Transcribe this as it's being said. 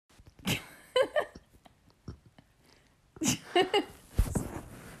Are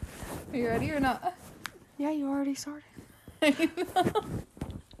you ready or not? Yeah, you already started. I know.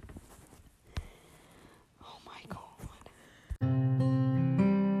 Oh my god.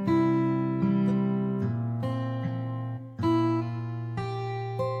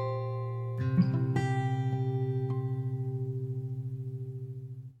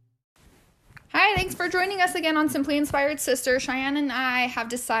 Hi, thanks for joining us again on Simply Inspired Sister. Cheyenne and I have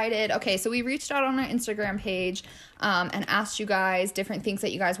decided, okay, so we reached out on our Instagram page and asked you guys different things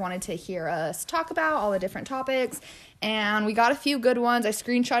that you guys wanted to hear us talk about, all the different topics, and we got a few good ones. I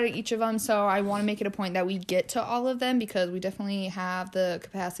screenshotted each of them, so I want to make it a point that we get to all of them because we definitely have the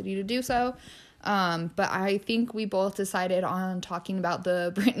capacity to do so. But I think we both decided on talking about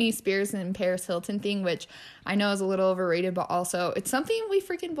the Britney Spears and Paris Hilton thing, which I know is a little overrated, but also it's something we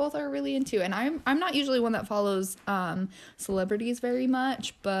freaking both are really into. And I'm not usually one that follows celebrities very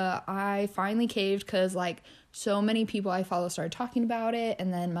much, but I finally caved because like so many people I follow started talking about it,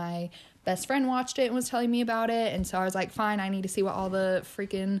 and then my best friend watched it and was telling me about it, and so I was like, fine, I need to see what all the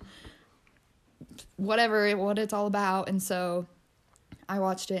freaking what it's all about. And so I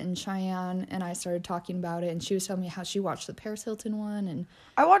watched it, and Cheyenne and I started talking about it, and she was telling me how she watched the Paris Hilton one, and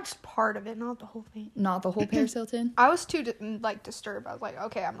I watched part of it, not the whole thing. not the whole Paris Hilton. I was too disturbed. I was like,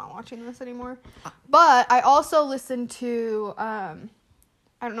 okay, I'm not watching this anymore. But I also listened to I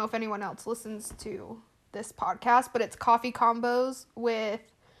don't know if anyone else listens to this podcast, but it's Coffee Combos with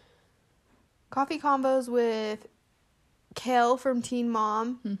Kale from Teen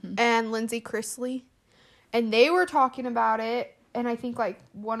Mom and Lindsay Chrisley, and they were talking about it. And I think, like,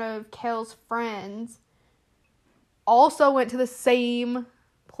 one of Kale's friends also went to the same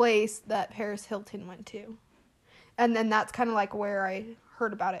place that Paris Hilton went to. And then that's kind of, like, where I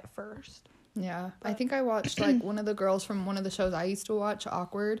heard about it first. Yeah. I think I watched, like, one of the girls from one of the shows I used to watch,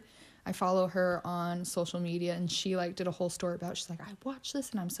 Awkward. I follow her on social media, and she, like, did a whole story about it. She's like, I watched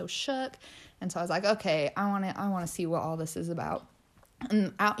this, and I'm so shook. And so I was like, okay, I want to see what all this is about.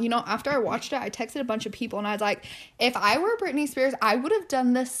 And, you know, after I watched it, I texted a bunch of people, and I was like, if I were Britney Spears, I would have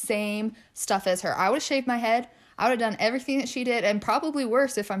done the same stuff as her. I would have shaved my head. I would have done everything that she did, and probably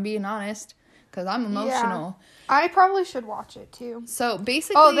worse, if I'm being honest, because I'm emotional. Yeah. I probably should watch it, too. So,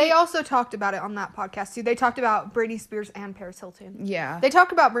 basically... Oh, they also talked about it on that podcast, too. They talked about Britney Spears and Paris Hilton. Yeah. They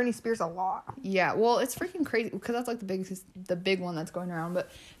talked about Britney Spears a lot. Yeah, well, it's freaking crazy, because that's, like, the big one that's going around. But,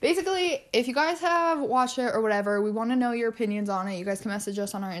 basically, if you guys have watched it or whatever, we want to know your opinions on it. You guys can message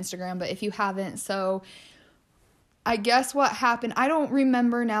us on our Instagram, but if you haven't, so... I guess what happened, I don't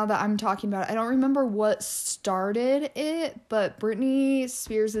remember now that I'm talking about it. I don't remember what started it, but Britney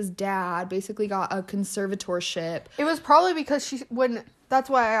Spears' dad basically got a conservatorship. It was probably because that's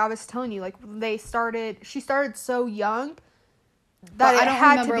why I was telling you, like, she started so young that I it don't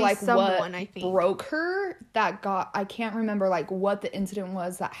had remember, to be like, someone, what I think. broke her I can't remember, like, what the incident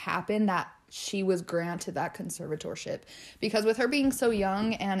was that happened that she was granted that conservatorship. Because with her being so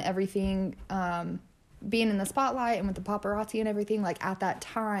young and everything, being in the spotlight and with the paparazzi and everything, like, at that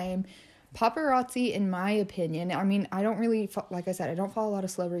time, paparazzi, in my opinion, I mean, I don't really, like I said, I don't follow a lot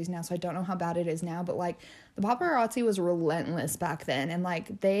of celebrities now, so I don't know how bad it is now, but, like, the paparazzi was relentless back then, and,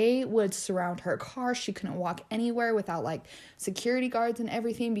 like, they would surround her car. She couldn't walk anywhere without, like, security guards and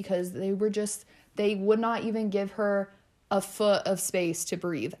everything, because they would not even give her a foot of space to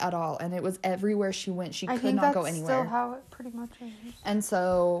breathe at all, and it was everywhere she went. She could not go anywhere. I think that's still how it pretty much is. And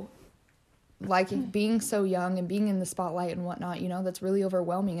so... like, being so young and being in the spotlight and whatnot, you know, that's really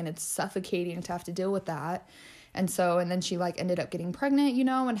overwhelming, and it's suffocating to have to deal with that. And then she, like, ended up getting pregnant, you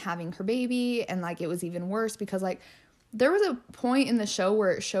know, and having her baby, and, like, it was even worse because, like, there was a point in the show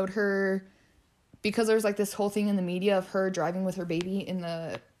where it showed her, because there was, like, this whole thing in the media of her driving with her baby in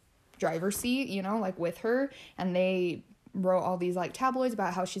the driver's seat, you know, like, with her, and they wrote all these, like, tabloids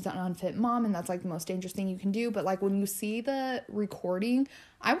about how she's an unfit mom, and that's, like, the most dangerous thing you can do. But, like, when you see the recording,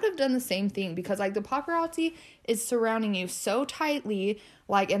 I would have done the same thing, because, like, the paparazzi is surrounding you so tightly,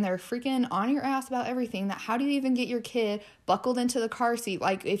 like, and they're freaking on your ass about everything, that how do you even get your kid buckled into the car seat?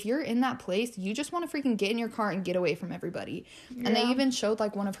 Like, if you're in that place, you just want to freaking get in your car and get away from everybody. Yeah. And they even showed,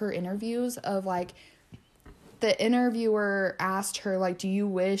 like, one of her interviews of, like, the interviewer asked her, like, do you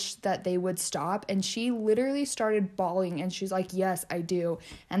wish that they would stop? And she literally started bawling, and she's like, yes, I do.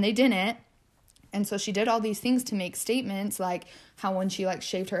 And they didn't. And so she did all these things to make statements, like how when she, like,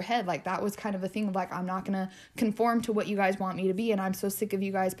 shaved her head, like, that was kind of a thing of, like, I'm not going to conform to what you guys want me to be, and I'm so sick of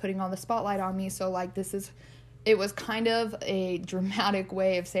you guys putting all the spotlight on me, so, like, it was kind of a dramatic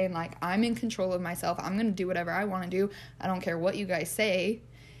way of saying, like, I'm in control of myself, I'm going to do whatever I want to do, I don't care what you guys say.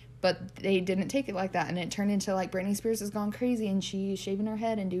 But they didn't take it like that, and it turned into, like, Britney Spears has gone crazy, and she's shaving her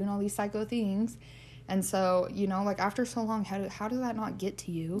head and doing all these psycho things. And so, you know, like, after so long, how did that not get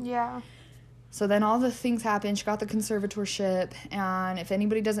to you? Yeah. So then all the things happened. She got the conservatorship, and if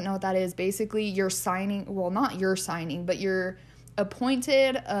anybody doesn't know what that is, basically you're signing, well, not you're signing, but you're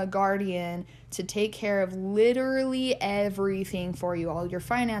appointed a guardian to take care of literally everything for you, all your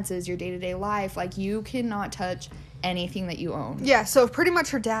finances, your day-to-day life. Like, you cannot touch anything that you own. Yeah, so pretty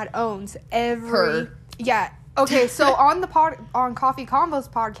much her dad owns Her. Yeah. Okay, so on Coffee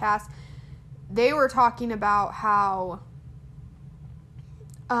Combos podcast, they were talking about how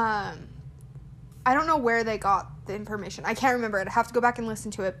I don't know where they got the information. I can't remember it. I have to go back and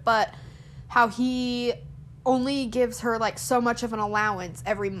listen to it. But how he only gives her, like, so much of an allowance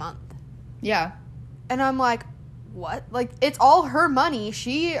every month. Yeah. And I'm like, what? Like, it's all her money.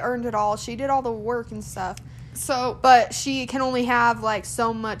 She earned it all. She did all the work and stuff. So, But she can only have, like,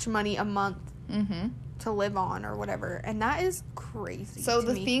 so much money a month mm-hmm. to live on or whatever. And that is crazy. So to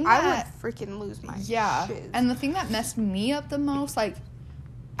the me. thing I that- would freaking lose my Yeah. shiz. And the thing that messed me up the most, like,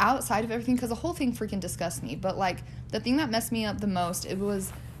 outside of everything, because the whole thing freaking disgusts me, but, like, the thing that messed me up the most, it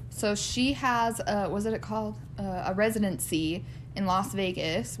was, so she has, was it called? A residency in Las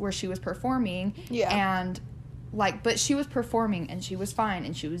Vegas where she was performing. Yeah. And, like, but she was performing and she was fine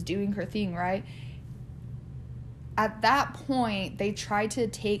and she was doing her thing, right? At that point, they tried to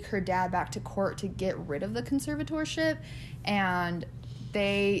take her dad back to court to get rid of the conservatorship, and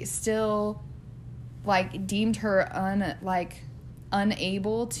they still, like, deemed her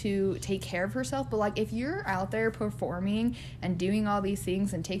unable to take care of herself. But, like, if you're out there performing and doing all these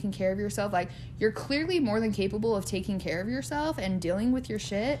things and taking care of yourself, like, you're clearly more than capable of taking care of yourself and dealing with your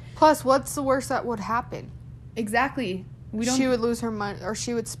shit. Plus, what's the worst that would happen? Exactly. She would lose her money, or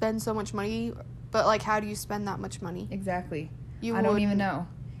she would spend so much money. But, like, how do you spend that much money? Exactly. You I don't even know.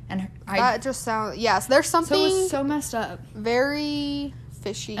 And that just sounds... Yes, there's something... So it was so messed up. Very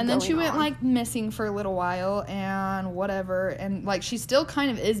fishy And then she went, on. like, missing for a little while and whatever. And, like, she still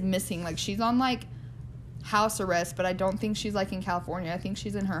kind of is missing. Like, she's on, like, house arrest, but I don't think she's, like, in California. I think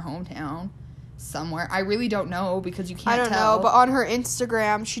she's in her hometown somewhere. I really don't know because you can't tell. I don't know, but on her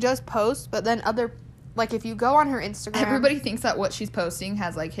Instagram, she does post, but then like, if you go on her Instagram... Everybody thinks that what she's posting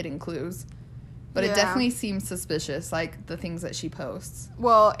has, like, hidden clues. But Yeah. it definitely seems suspicious, like, the things that she posts.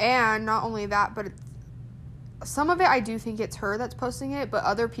 Well, and not only that, but some of it I do think it's her that's posting it, but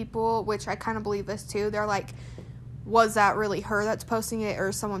other people, which I kind of believe this too, they're like, was that really her that's posting it,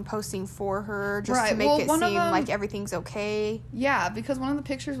 or someone posting for her just to make it seem like everything's okay? Yeah, because one of the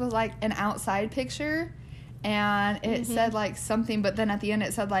pictures was, like, an outside picture, and it said, like, something, but then at the end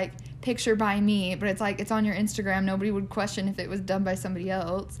it said, like, picture by me, but it's, like, it's on your Instagram. Nobody would question if it was done by somebody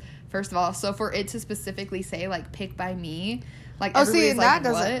else, first of all. So for it to specifically say, like, pick by me, like, everybody's like,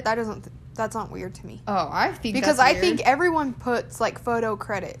 what? That's not weird to me. Oh, I think because that's I weird. think everyone puts, like, photo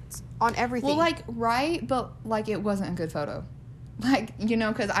credits on everything. Well, like, right, but, like, it wasn't a good photo. Like, you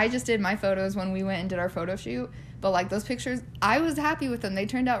know, because I just did my photos when we went and did our photo shoot. But, like, those pictures, I was happy with them. They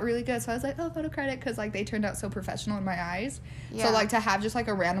turned out really good. So I was like, oh, photo credit, because, like, they turned out so professional in my eyes. Yeah. So, like, to have just, like,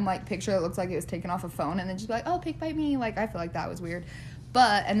 a random, like, picture that looks like it was taken off a phone and then just be like, oh, pick by me. Like, I feel like that was weird.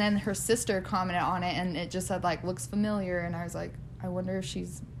 But, and then her sister commented on it, and it just said, like, looks familiar. And I was like, I wonder if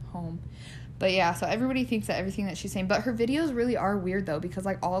she's home. But, yeah, so everybody thinks that everything that she's saying. But her videos really are weird, though, because,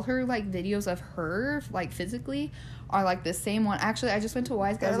 like, all her, like, videos of her, like, physically are, like, the same one. Actually, I just went to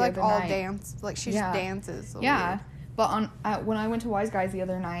Wise Guys the other night. They're, like, all dance. Like, she just dances. So yeah. Weird. But when I went to Wise Guys the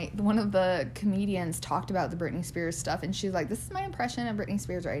other night, one of the comedians talked about the Britney Spears stuff, and she's like, this is my impression of Britney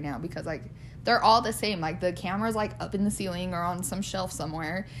Spears right now, because, like, they're all the same. Like, the camera's, like, up in the ceiling or on some shelf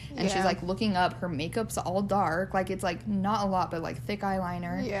somewhere, and she's, like, looking up. Her makeup's all dark. Like, it's, like, not a lot, but, like, thick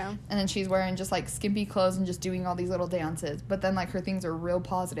eyeliner. Yeah. And then she's wearing just, like, skimpy clothes and just doing all these little dances. But then, like, her things are real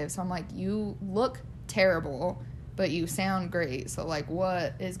positive. So I'm like, you look terrible, but you sound great. So, like,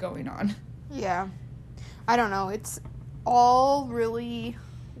 what is going on? Yeah. I don't know. It's all really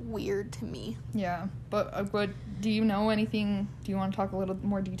weird to me. Yeah, but do you know anything? Do you want to talk a little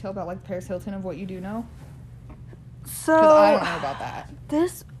more detail about, like, Paris Hilton of what you do know? So Because I don't know about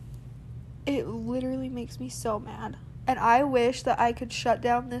that. It literally makes me so mad, and I wish that I could shut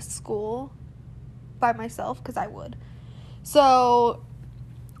down this school by myself, because I would. So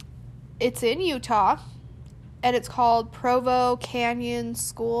it's in Utah, and it's called Provo Canyon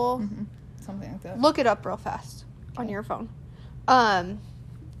School. Mm-hmm. Something like that. Look it up real fast on your phone.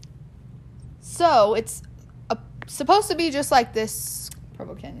 So it's supposed to be just like this.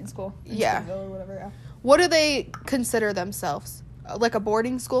 Provo Canyon School. Yeah. Springville or whatever. Yeah. What do they consider themselves? Like a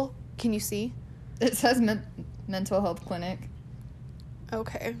boarding school? Can you see? It says mental health clinic.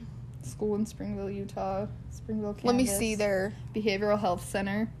 Okay. School in Springville, Utah. Springville campus. Let me see their Behavioral health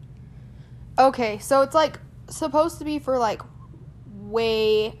center. Okay, so it's like supposed to be for like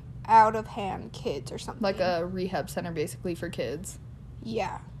way out of hand kids or something. Like a rehab center basically for kids.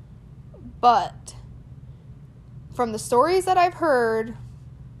 Yeah. But from the stories that I've heard,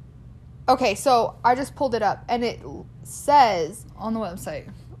 okay, so I just pulled it up and it says On the website.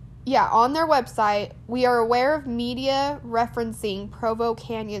 Yeah, on their website, we are aware of media referencing Provo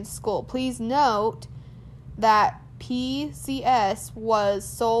Canyon School. Please note that PCS was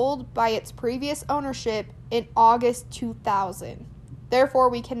sold by its previous ownership in August 2000. Therefore,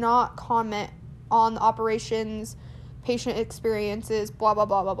 we cannot comment on the operations, patient experiences, blah, blah,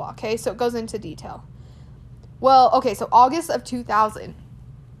 blah, blah, blah. Okay, so it goes into detail. Well, okay, so August of 2000.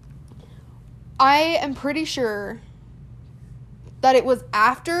 I am pretty sure that it was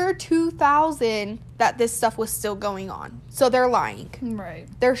after 2000 that this stuff was still going on. So they're lying. Right.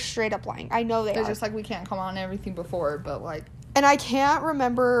 They're straight up lying. I know They're are. just like, we can't comment on everything before, but like... And I can't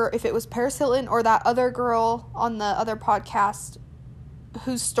remember if it was Paris Hilton or that other girl on the other podcast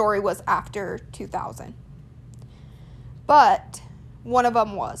whose story was after 2000. But one of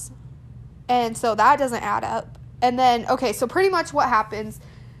them was. And so that doesn't add up. And then, okay, so pretty much what happens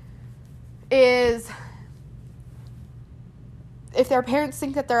is if their parents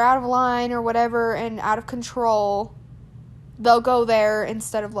think that they're out of line or whatever and out of control, they'll go there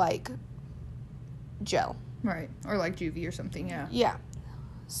instead of, like, jail. Right. Or, like, juvie or something, yeah. Yeah.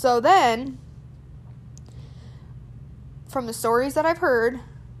 So then, from the stories that I've heard,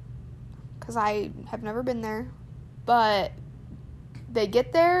 because I have never been there, but they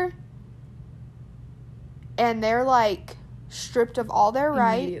get there and they're, like, stripped of all their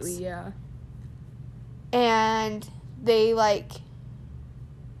rights. Immediately, yeah. And they, like,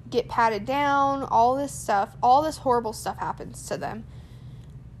 get patted down, all this stuff, all this horrible stuff happens to them.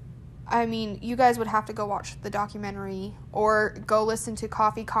 I mean, you guys would have to go watch the documentary or go listen to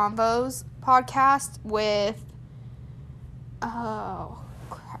Coffee Convos podcast with, oh,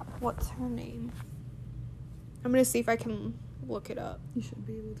 crap, what's her name? I'm going to see if I can look it up. You should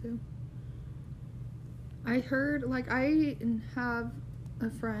be able to. I heard, like, I have a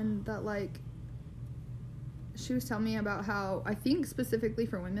friend that, like, she was telling me about how, I think specifically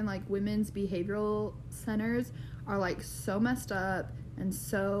for women, like, women's behavioral centers are, like, so messed up and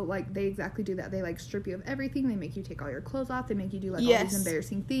so, like, they exactly do that. They, like, strip you of everything. They make you take all your clothes off. They make you do, like, all these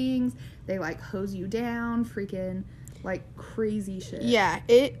embarrassing things. They, like, hose you down, freaking, like, crazy shit. Yeah,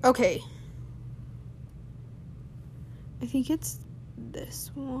 okay. I think it's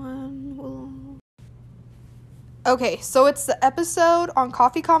this one. Okay, so it's the episode on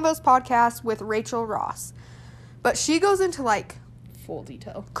Coffee Convos podcast with Rachel Ross. But she goes into, like, full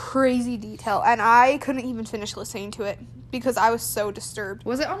detail. Crazy detail. And I couldn't even finish listening to it because I was so disturbed.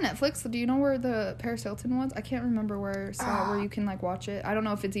 Was it on Netflix? Do you know where the Paris Hilton was? I can't remember where I saw it, where you can, like, watch it. I don't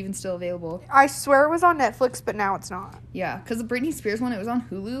know if it's even still available. I swear it was on Netflix, but now it's not. Yeah, because the Britney Spears one, it was on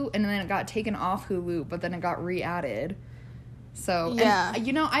Hulu, and then it got taken off Hulu, but then it got re-added. So, yeah. And,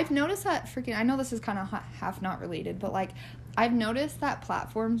 you know, I've noticed that I know this is kind of half not related, but, like, I've noticed that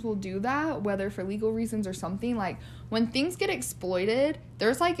platforms will do that, whether for legal reasons or something. Like, when things get exploited,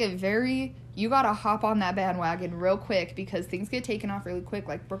 there's, like, you gotta hop on that bandwagon real quick because things get taken off really quick.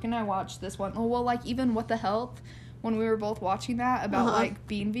 Like, Brooke and I watched this one. Oh, well, like, even What the Health, when we were both watching that about, like,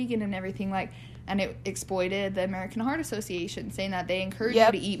 being vegan and everything, like, and it exploited the American Heart Association, saying that they encourage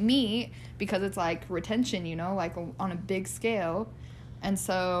you to eat meat because it's, like, retention, you know, like, on a big scale. And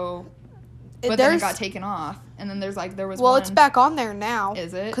so... But then it got taken off. And then there was Well, it's back on there now.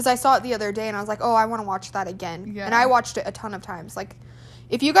 Is it? Because I saw it the other day and I was like, oh, I want to watch that again. Yeah. And I watched it a ton of times. Like,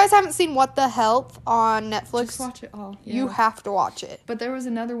 if you guys haven't seen What the Health on Netflix, just watch it all. Yeah. You have to watch it. But there was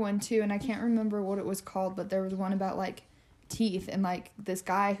another one, too, and I can't remember what it was called, but there was one about, like, teeth and, like, this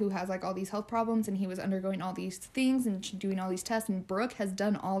guy who has, like, all these health problems, and he was undergoing all these things and doing all these tests, and Brooke has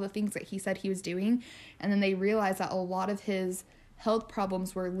done all the things that he said he was doing, and then they realized that a lot of his health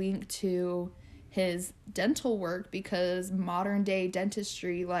problems were linked to his dental work because modern day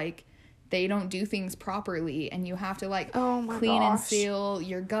dentistry, like, they don't do things properly and you have to, like, clean and seal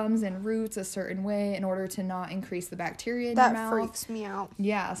your gums and roots a certain way in order to not increase the bacteria in your mouth. That freaks me out.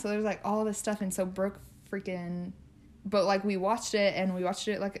 Yeah, so there's, like, all this stuff, and so Brooke but, like, we watched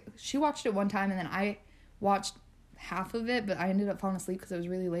it, like, she watched it one time, and then I watched half of it, but I ended up falling asleep because it was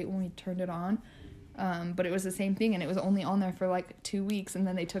really late when we turned it on. But it was the same thing, and it was only on there for, like, 2 weeks, and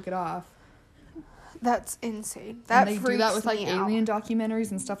then they took it off. That's insane. That and they do that with, like, alien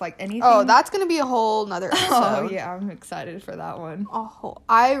documentaries and stuff, like, anything. Oh, that's going to be a whole nother episode. Oh, yeah, I'm excited for that one. Oh,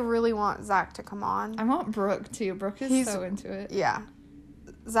 I really want Zach to come on. I want Brooke, too. Brooke is so into it. Yeah.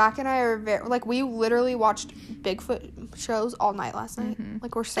 Zach and I are we literally watched Bigfoot shows all night last night. Mm-hmm.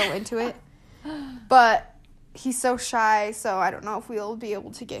 Like, we're so into it. But he's so shy, so I don't know if we'll be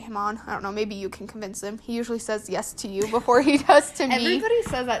able to get him on. I don't know, maybe you can convince him. He usually says yes to you before he does to me. Everybody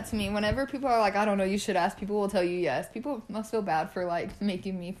says that to me. Whenever people are like, I don't know, you should ask, people will tell you yes. People must feel bad for, like,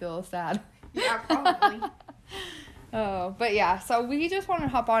 making me feel sad. Yeah, probably. Oh, but yeah, so we just wanted to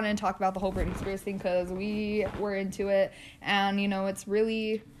hop on and talk about the whole Britney Spears thing because we were into it, and, you know, it's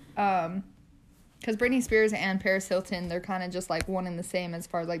really, because Britney Spears and Paris Hilton, they're kind of just, like, one and the same as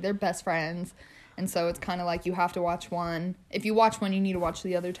far as, like, they're best friends. And so it's kind of like you have to watch one. If you watch one, you need to watch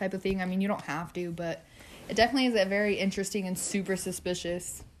the other type of thing. I mean, you don't have to, but it definitely is a very interesting and super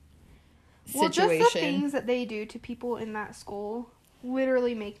suspicious situation. Well, just the things that they do to people in that school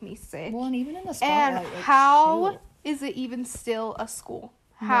literally make me sick. Well, and even in the spotlight. And like, how shoot. is it even still a school?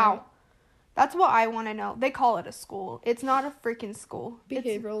 How? Right. That's what I want to know. They call it a school. It's not a freaking school.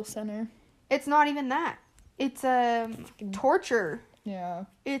 Behavioral center. It's not even that. It's torture. Yeah.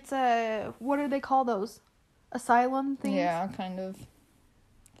 It's what do they call those? Asylum things? Yeah, kind of.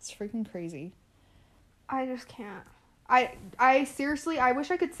 It's freaking crazy. I just can't. I seriously, I wish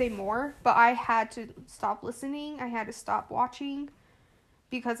I could say more, but I had to stop listening. I had to stop watching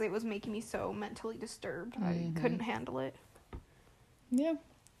because it was making me so mentally disturbed. I couldn't handle it. Yeah.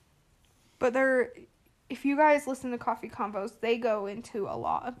 But if you guys listen to Coffee Convos, they go into a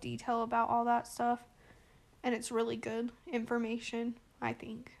lot of detail about all that stuff. And it's really good information, I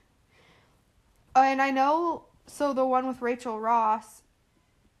think. And I know, so the one with Rachel Ross,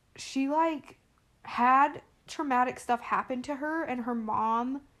 she, like, had traumatic stuff happen to her, and her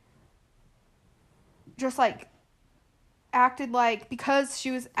mom just, like, acted like, because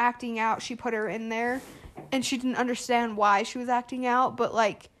she was acting out, she put her in there, and she didn't understand why she was acting out, but,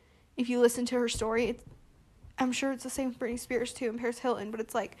 like, if you listen to her story, I'm sure it's the same with Britney Spears, too, and Paris Hilton, but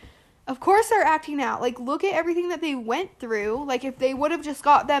it's like, of course they're acting out. Like, look at everything that they went through. Like, if they would have just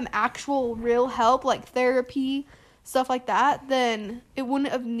got them actual real help, like therapy, stuff like that, then it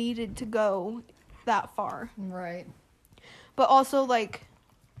wouldn't have needed to go that far. Right. But also, like,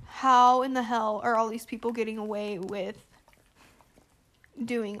 how in the hell are all these people getting away with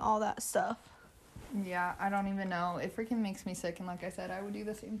doing all that stuff? Yeah, I don't even know. It freaking makes me sick, and like I said, I would do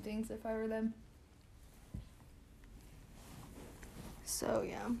the same things if I were them. So,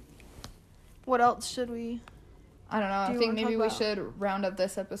 yeah. What else should we... I don't know. I you think wanna maybe talk we about? should round up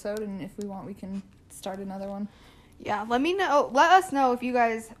this episode, and if we want, we can start another one. Yeah, let us know if you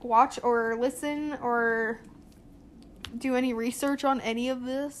guys watch or listen or do any research on any of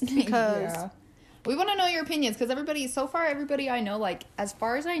this, because Yeah. We want to know your opinions, because everybody I know, like, as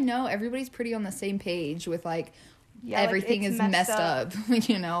far as I know, everybody's pretty on the same page with, like, everything is messed up.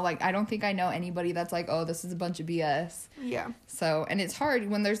 You know, like, I don't think I know anybody that's like, oh, this is a bunch of BS. Yeah. So, and it's hard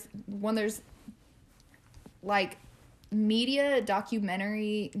when there's like media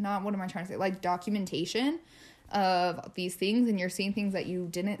documentary, like documentation of these things, and you're seeing things that you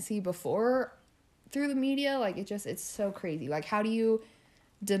didn't see before through the media. Like, it's so crazy. Like, how do you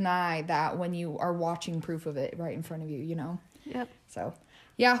deny that when you are watching proof of it right in front of you, you know? Yep. So,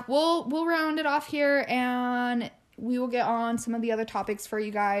 yeah, we'll round it off here, and we will get on some of the other topics for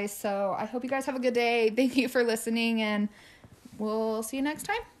you guys. So I hope you guys have a good day. Thank you for listening, and we'll see you next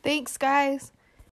time. Thanks, guys.